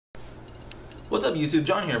What's up YouTube,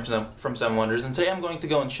 John here from Seven Wonders, and today I'm going to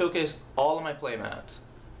go and showcase all of my playmats.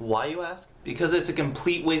 Why, you ask? Because it's a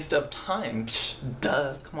complete waste of time.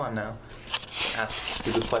 Duh, come on now. Ask a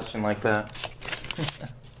stupid question like that.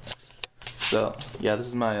 So, yeah, this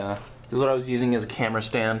is my, this is what I was using as a camera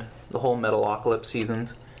stand, the whole Metalocalypse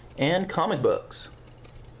seasons, and comic books.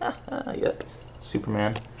 Yep,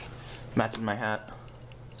 Superman. Matching my hat.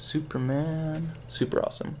 Superman. Super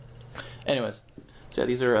awesome. Anyways. So yeah,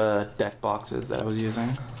 these are deck boxes that I was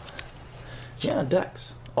using. Yeah,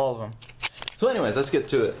 decks. All of them. So anyways, let's get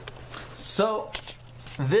to it. So,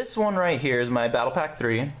 this one right here is my Battle Pack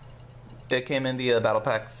 3. It came in the Battle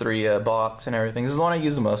Pack 3 box and everything. This is the one I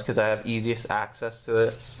use the most because I have easiest access to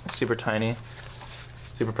it. It's super tiny.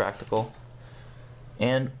 Super practical.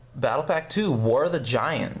 And Battle Pack 2, War of the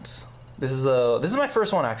Giants. This is my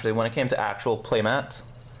first one actually when it came to actual playmats.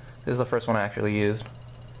 This is the first one I actually used.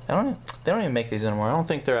 They don't even make these anymore. I don't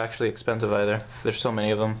think they're actually expensive either. There's so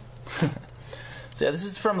many of them. So yeah, this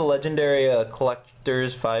is from the legendary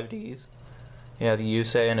Collectors 5Ds. Yeah, the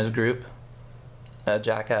Yusei and his group.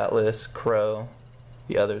 Jack Atlas, Crow,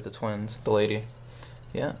 the twins, the lady.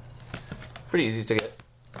 Yeah, pretty easy to get.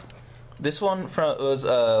 This one was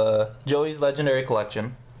Joey's Legendary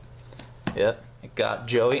Collection. Yep, I got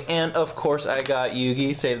Joey, and of course I got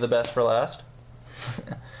Yugi. Save the best for last.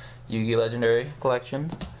 Yugi Legendary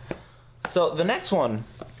Collections. So the next one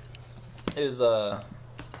is one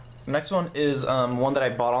that I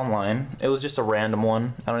bought online. It was just a random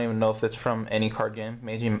one. I don't even know if it's from any card game.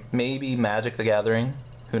 Maybe Magic the Gathering.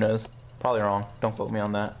 Who knows? Probably wrong. Don't quote me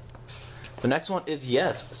on that. The next one is,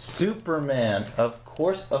 yes, Superman. Of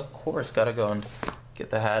course, gotta go and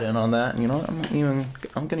get the hat in on that. And you know what?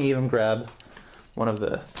 I'm gonna even grab one of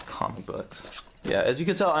the comic books. Yeah, as you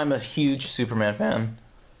can tell, I'm a huge Superman fan.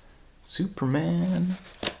 Superman.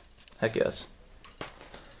 Heck yes.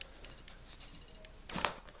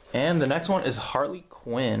 And the next one is Harley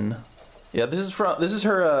Quinn. Yeah, this is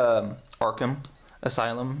her Arkham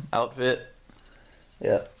Asylum outfit.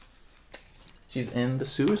 Yeah. She's in the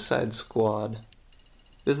Suicide Squad.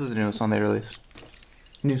 This is the newest one they released.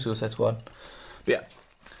 New Suicide Squad. But yeah.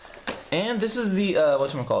 And this is the,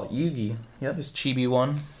 whatchamacallit, Yugi. Yep, this chibi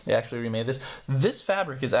one. They actually remade this. This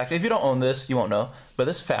fabric is actually, if you don't own this, you won't know. But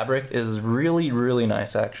this fabric is really, really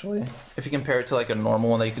nice, actually. If you compare it to like a normal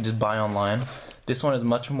one that you can just buy online. This one is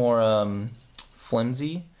much more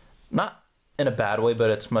flimsy. Not in a bad way, but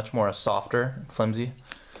it's much more softer, flimsy.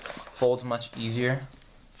 Folds much easier.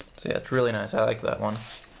 So yeah, it's really nice. I like that one.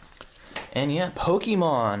 And yeah,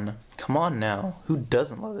 Pokemon. Come on now. Who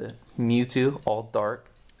doesn't love it? Mewtwo, all dark.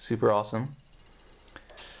 Super awesome.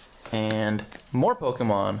 And more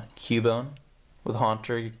Pokemon. Cubone with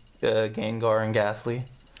Haunter, Gengar, and Ghastly.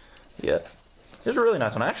 Yeah. It's a really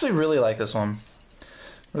nice one. I actually really like this one.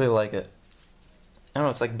 Really like it. I don't know,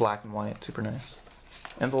 it's like black and white. Super nice.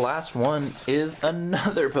 And the last one is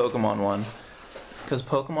another Pokemon one. Because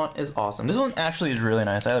Pokemon is awesome. This one actually is really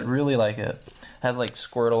nice. I really like it. It has like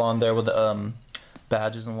Squirtle on there with the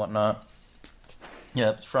badges and whatnot.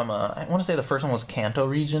 Yeah, it's from I want to say the first one was Kanto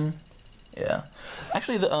region. Yeah,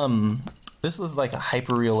 actually this was like a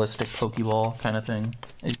hyper realistic Pokeball kind of thing.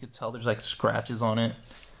 As you could tell, there's like scratches on it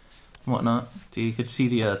and whatnot. So you could see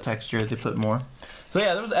the texture they put more. So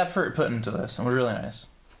yeah, there was effort put into this, and it was really nice.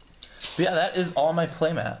 But yeah, that is all my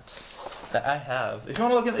playmats that I have. If you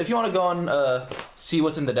want to go and see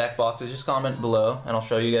what's in the deck boxes, just comment below, and I'll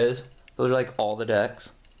show you guys. Those are like all the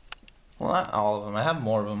decks. Well, not all of them. I have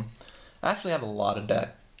more of them. I actually have a lot of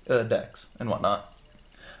decks and whatnot.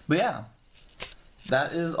 But yeah,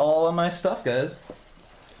 that is all of my stuff, guys.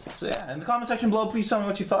 So yeah, in the comment section below, please tell me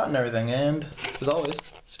what you thought and everything. And as always,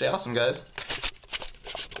 stay awesome, guys.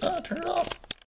 Turn it off.